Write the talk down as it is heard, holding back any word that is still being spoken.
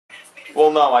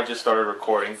Well, no, I just started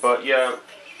recording, but yeah,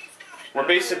 we're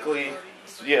basically,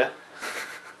 yeah.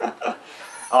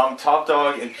 Top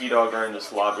Dog and P-Dog are in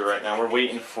this lobby right now. We're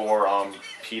waiting for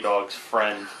P-Dog's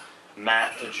friend,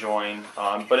 Matt, to join.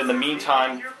 But in the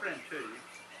meantime,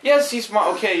 yes, he's my,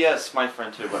 okay, yes, my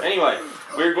friend too. But anyway,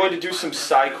 we're going to do some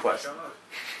side quests.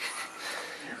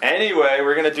 Anyway,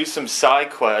 we're going to do some side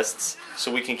quests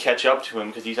so we can catch up to him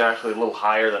because he's actually a little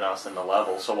higher than us in the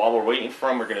level. So while we're waiting for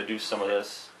him, we're going to do some of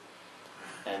this.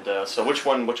 And so which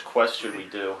quest should we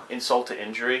do? Insult to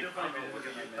injury?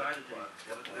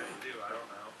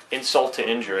 Insult to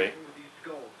injury.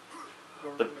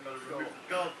 The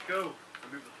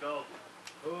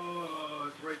oh,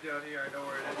 it's right down here. I know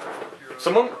where it is.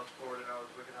 Someone?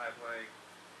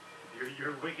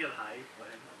 You're wicked high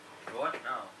playing. What?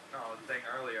 No, I was saying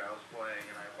earlier I was playing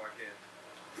and I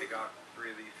got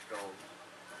 3 of these skulls.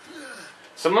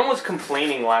 Someone was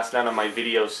complaining last night on my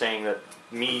video saying that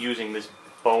me using this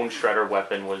bone shredder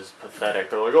weapon was pathetic.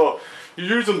 They're like, oh,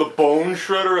 you're using the bone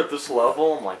shredder at this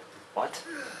level? I'm like, what?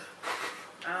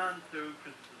 And so, for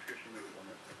the subscription, makes one.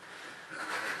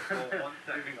 Well, 1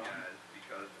 second, guys,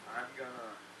 because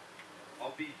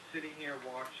I'll be sitting here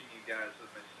watching you guys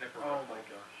with my snipper rifle. Oh my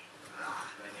gosh.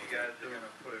 And you guys are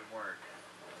gonna put in work.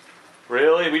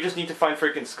 Really? We just need to find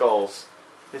freaking skulls.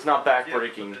 It's not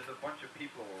backbreaking. Yeah, there's a bunch of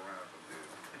people around them,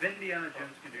 dude. If Indiana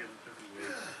Jones can do it in certain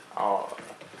ways. Oh.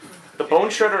 The bone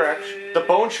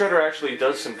shredder actually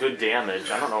does some good damage.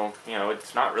 I don't know, you know,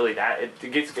 it's not really that.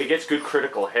 It gets good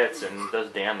critical hits and does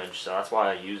damage, so that's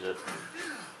why I use it.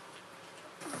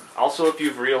 Also, if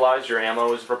you've realized, your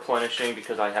ammo is replenishing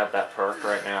because I have that perk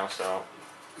right now, so.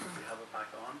 You have it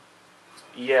back on?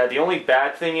 Yeah, the only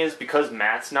bad thing is because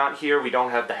Matt's not here, we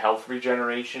don't have the health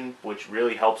regeneration, which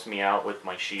really helps me out with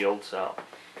my shield, so.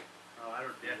 Oh, I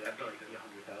don't think I feel like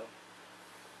 100 health.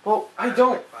 Well, I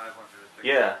don't. Like 500 or 600.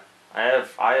 Yeah,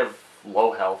 I have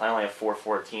low health. I only have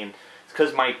 414. It's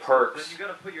because my perks. Then you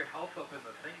gotta put your health up in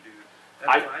the thing, dude.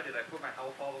 That's what I did. I put my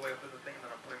health all the way up in the thing, and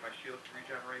then I'm putting my shield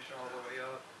regeneration all the way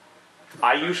up.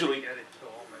 I usually. Get it so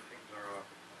all my things are up.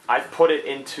 I've put it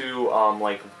into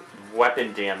like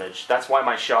weapon damage. That's why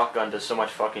my shotgun does so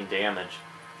much fucking damage.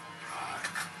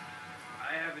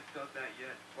 I haven't done that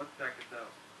yet. What's that get out?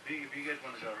 If you guys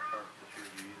want to go start the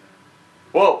shoot, you then.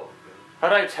 Whoa! How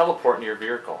did I teleport into your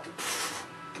vehicle?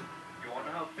 You want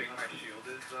to know how big my shield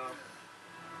is, though?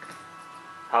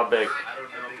 How big? I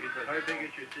don't know. How big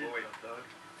is your shield, Doug?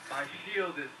 My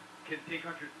shield can take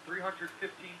 315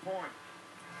 points.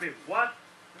 Wait, what?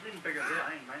 That's even bigger than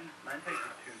mine. Mine takes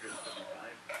 275.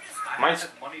 I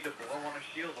have money to blow on a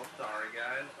shield. I'm sorry,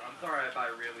 guys. I'm sorry I buy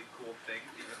really cool things,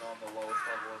 even though I'm the lowest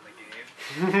level in the game.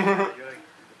 You're like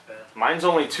the best. Mine's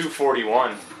only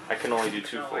 241. I can only do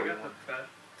 241. No,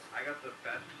 I got the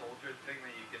best soldier thing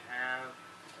that you can have.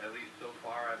 At least so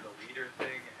far, I have the leader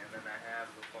thing, and then I have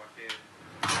the fucking.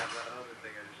 I have that other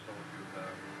thing I just told you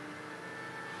about.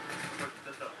 What's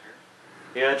this up here?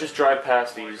 Yeah, just drive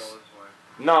past these. Go this way.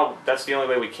 No, that's the only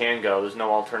way we can go. There's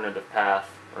no alternative path,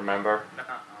 remember? There's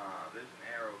an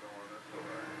arrow going this way.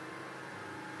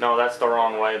 No, that's the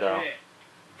wrong way, though.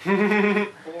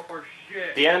 For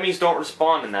shit. The enemies don't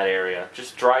respawn in that area.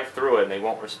 Just drive through it and they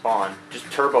won't respawn. Just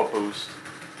turbo boost.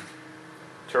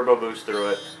 Turbo boost through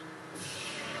it.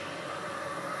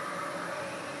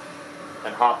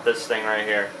 And hop this thing right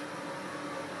here.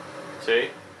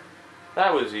 See?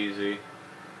 That was easy.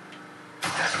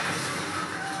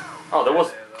 Oh,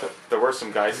 there were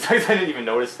some guys. I didn't even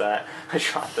notice that. I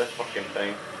shot that fucking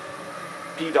thing.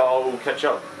 P-Dog, catch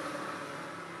up.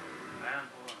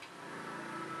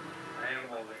 I am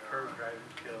holding curve driving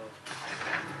skills.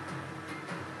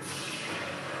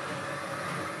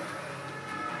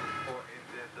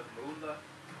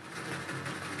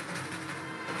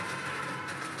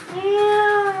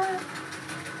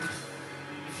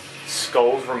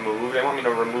 Skulls removed? They want me to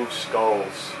remove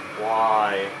skulls.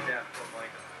 Why? Yeah, from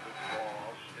like the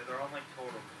wall. They're on like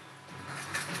totems.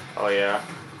 Oh yeah.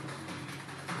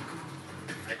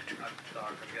 I'm stuck.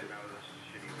 I'm getting out of this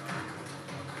shitty car.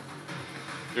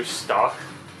 You're stuck?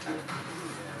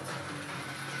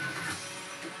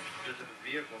 There's a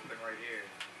vehicle thing right here.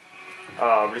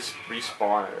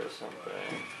 Respawn it or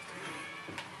something.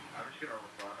 I'm just gonna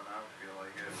run them. I don't feel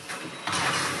like it.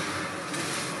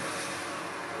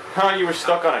 Huh, you were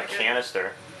stuck on a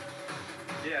canister.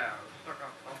 Yeah, I was stuck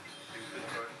on something stupid,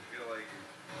 so I didn't feel like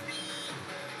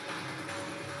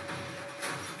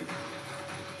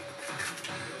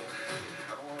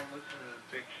I don't want to listen to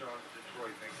Big Sean's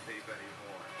Detroit mixtape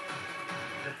anymore.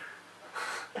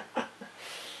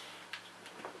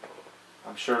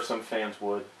 I'm sure some fans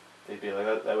would. They'd be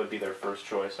like, that would be their first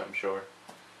choice, I'm sure.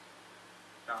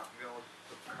 Nah, I'm gonna listen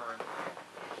current.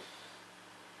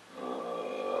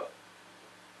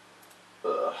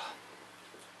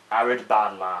 Average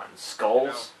Borderlands.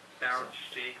 Skulls? Down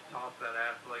shake, toss that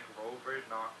ass like Rover,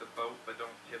 knock the boat, but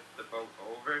don't tip the boat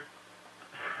over.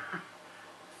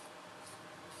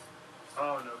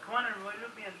 Oh no, come on everybody,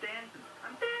 look at me, I'm dancing.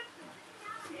 I'm dancing.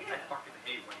 Yeah. I fucking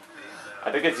hate when you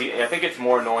say that. I think it's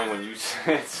more annoying when you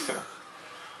say it.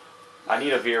 I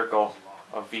need a vehicle.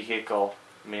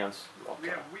 Man's. We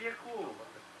are cool.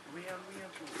 We are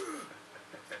cool.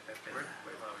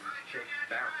 Check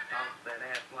down, toss that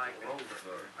ass like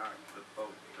Rover, knock the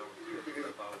boat, don't tip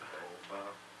the boat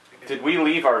over. Did we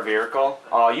leave our vehicle?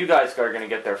 Oh, you guys are gonna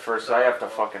get there first, so I have to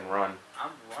fucking run.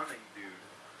 I'm running, dude.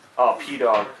 Oh,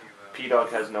 P-Dog.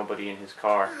 P-Dog has nobody in his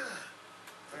car.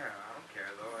 Yeah, I don't care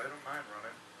though. I don't mind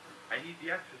running. I need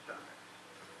the exercise.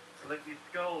 I like these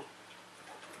skulls.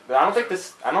 But I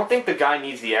don't think the guy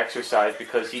needs the exercise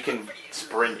because he can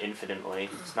sprint infinitely.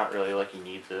 It's not really like he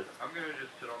needs it. I'm gonna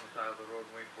just sit on the side of the road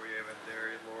and wait for you,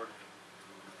 TheAireaidLord.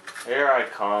 Here I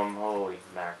come. Holy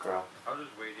macro. I'll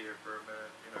just wait here for a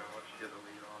minute, you know, once you get the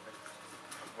lead on me.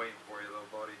 I'm waiting for you though,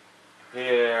 buddy.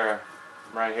 Here.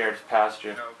 I'm right here, just past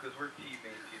you. No, because we're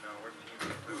teammates, you know. We're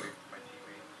teammates. I wait for my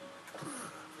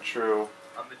teammates. True.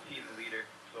 I'm the team leader,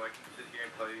 so I can sit here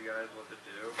and tell you guys what to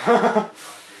do.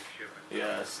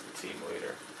 Yes, the team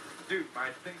leader. Dude, my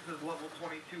thing says level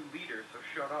 22 leader, so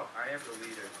shut up. I am the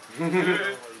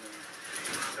leader.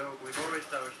 So we've always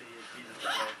established he's a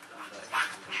skull.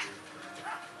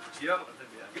 Yep.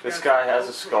 This guy has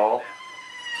a skull.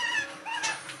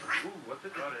 Ooh, what's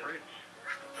in the fridge?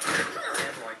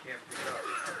 Ammo I can't pick up.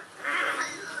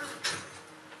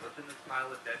 What's in this pile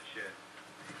of dead shit?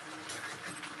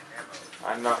 Ammo.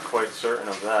 I'm not quite certain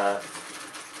of that.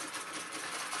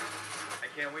 I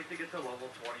can't wait to get to level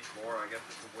 24. I guess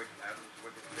it's a wicked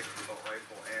 6-bolt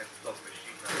rifle and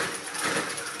submachine gun.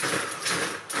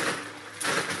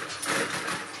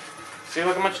 See,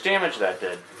 look how much damage that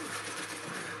did.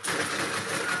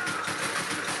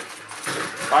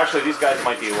 Actually, these guys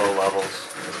might be low levels.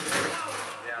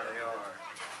 Yeah, they are.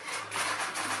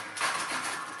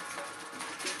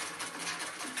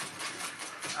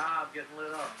 Ah, I'm getting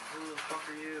lit up. Who the fuck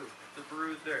are you? The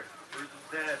Bruiser. Bruiser's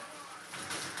dead.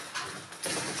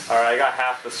 Alright, I got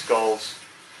half the skulls.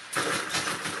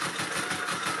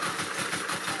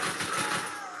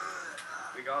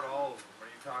 We got all of them. What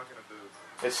are you talking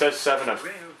about? It says 7 of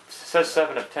 10. Yeah,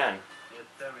 7 of 10.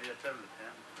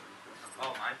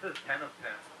 Oh, mine says 10 of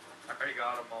 10. I already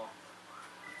got them all.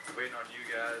 Waiting on you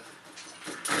guys.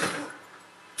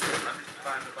 I'm just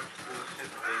finding a bunch of cool shit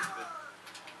in the basement.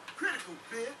 Critical,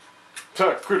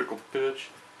 bitch. Critical, bitch.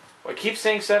 Well, I keep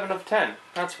saying 7 of 10.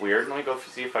 That's weird. Let me go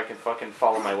see if I can fucking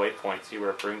follow my waypoint, see where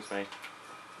it brings me.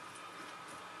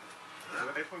 The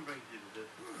waypoint brings you to this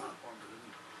platform, but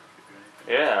doesn't do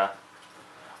anything. Yeah.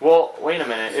 Well, wait a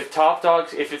minute. If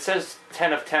it says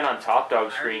 10 of 10 on Top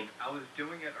Dog screen. I was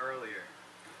doing it earlier.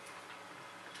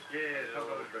 Yeah, Top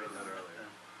Dog was doing that earlier.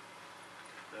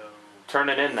 So. Turn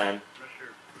it in then. I'm not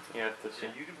sure. You have to see.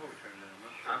 Yeah, you can probably turn it in.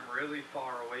 I'm really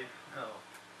far away from hell.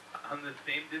 I'm the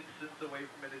same distance away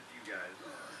from it as you guys.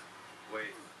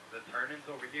 Wait, the turn-in's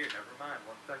over here. Never mind.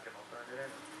 1 second, I'll turn it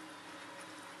in.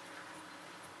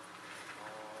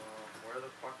 Where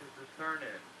the fuck is this turn-in?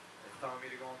 It's telling me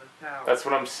to go on this tower. That's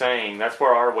what I'm saying. That's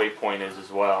where our waypoint is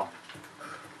as well.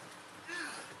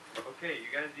 Okay,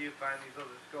 you guys need to find these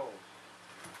other skulls.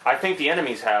 I think the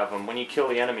enemies have them. When you kill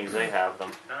the enemies, they have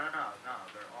them. No.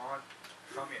 They're on.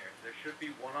 Come here. There should be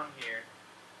one on here.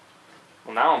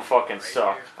 Well, now I'm fucking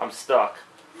stuck. Here. I'm stuck.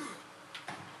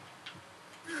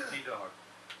 T-Dog.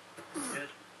 Yes.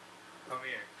 Come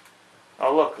here.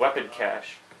 Oh, look. Weapon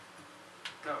cache.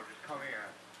 No, just come here.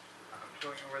 I'm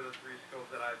showing you where the 3 skulls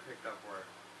that I picked up were.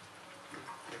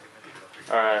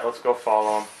 Alright, let's go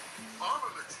follow them.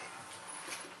 Armament.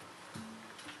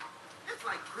 It's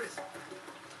like Christmas.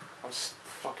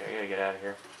 Fuck, I gotta get out of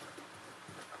here.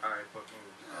 Alright, but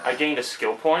move. I gained a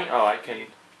skill point? Oh, I can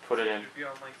put it in. It should be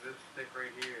on like this stick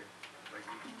right here. Like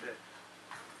these sticks.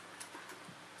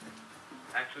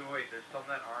 Actually, wait, there's some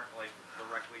that aren't like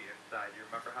directly inside. You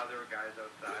remember how there were guys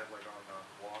outside, like on the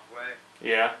walkway?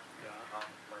 Yeah.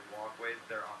 Like walkways,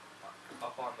 they're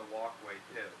up on the walkway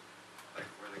too. Like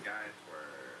where the guys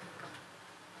were.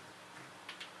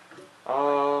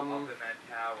 Up in that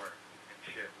tower and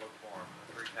shit. Look for them.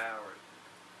 3 towers.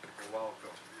 You're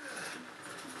welcome.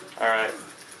 Alright.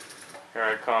 Here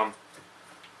I come.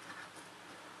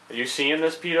 Are you seeing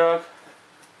this, P-Dog?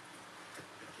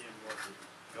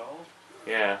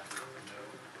 Yeah.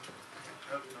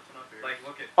 Like,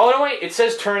 look at. Oh, no, wait. It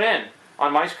says turn in.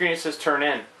 On my screen, it says turn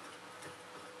in.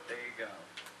 There you go.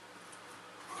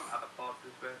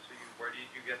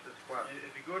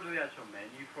 you go to the actual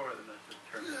menu for it, then it's just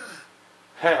turned on.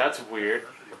 Hey, that's weird.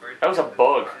 That's really That was a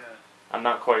bug. Yeah. I'm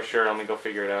not quite sure. Let me go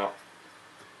figure it out.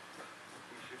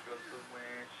 We should go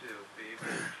somewhere chill, baby. We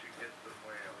should get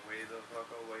somewhere way the fuck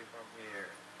away from here.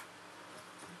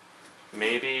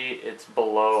 Maybe it's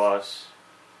below us.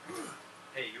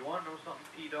 Hey, you wanna know something,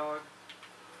 P-Dog?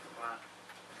 What?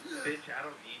 Bitch, I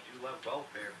don't need you. Let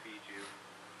welfare feed you.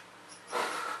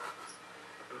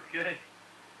 Okay.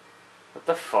 What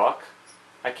the fuck?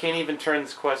 I can't even turn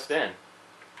this quest in.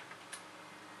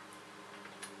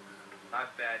 My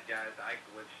bad, guys. I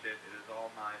glitched it. It is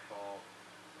all my fault.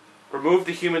 Remove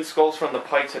the human skulls from the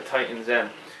pikes at Titan's End.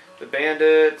 The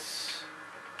bandits...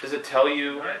 Does it tell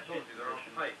you? Yeah, I told you, they're on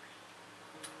pikes.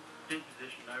 Change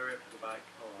position, now we have to go back.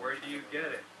 Hold on. Where do you get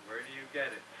it? Where do you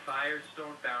get it?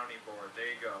 Firestone Bounty Board. There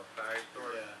you go.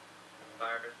 Firestone. Yeah.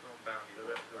 Firestone Bounty The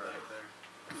Board. rest of back there.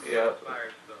 Yeah.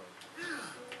 Firestone.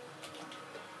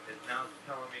 It's now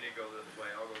telling me to go this way.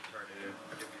 I'll go turn it in.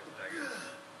 Give me a second.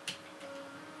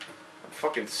 I'm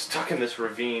fucking stuck in this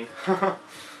ravine. I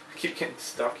keep getting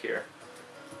stuck here.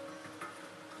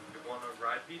 You want to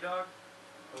ride, P-Dog?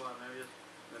 Hold on, let me just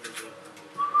do it.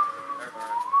 Never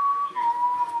mind.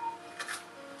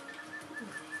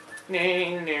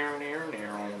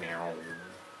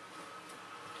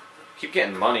 Keep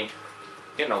getting money.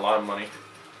 Getting a lot of money.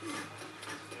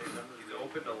 He's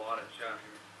opened a lot of chests.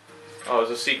 Oh,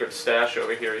 there's a secret stash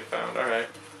over here he found. Alright.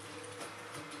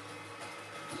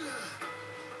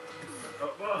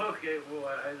 Oh, well, okay, well,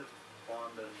 I just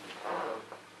spawned in the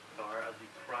car as he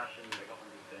crashed into like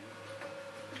 100 things.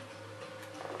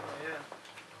 Yeah.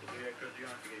 Because you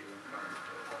have to get your own car.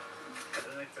 I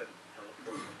didn't expect it to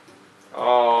teleport.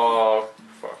 Oh,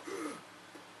 fuck.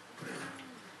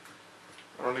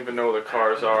 I don't even know where the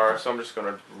cars are, so I'm just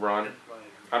gonna run.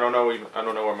 I don't know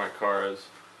where my car is.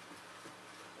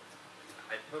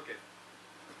 I took it.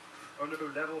 Oh no,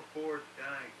 level 4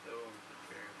 sky, so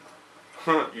I'm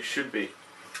scared. You should be. You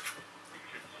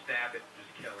should stab it,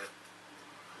 just kill it.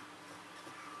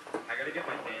 I gotta get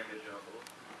my damage up.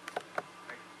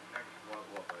 Next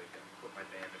level up, I can put my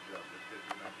damage up. This gives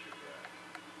me that shit back.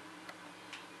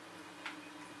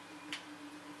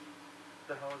 What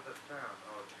the hell is that sound?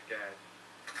 Oh, it's gas.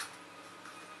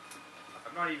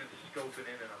 I'm not even scoping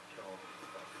in and I'm killing it.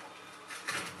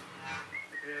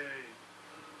 Yay.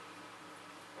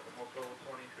 Almost level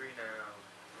 23 now.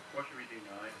 What should we do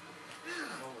now?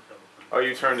 I'm almost level 20. Oh,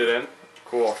 you turned it in?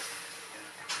 Cool.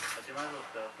 Yeah. Do you mind a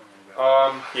little stealth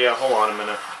on my Yeah, hold on a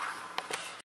minute.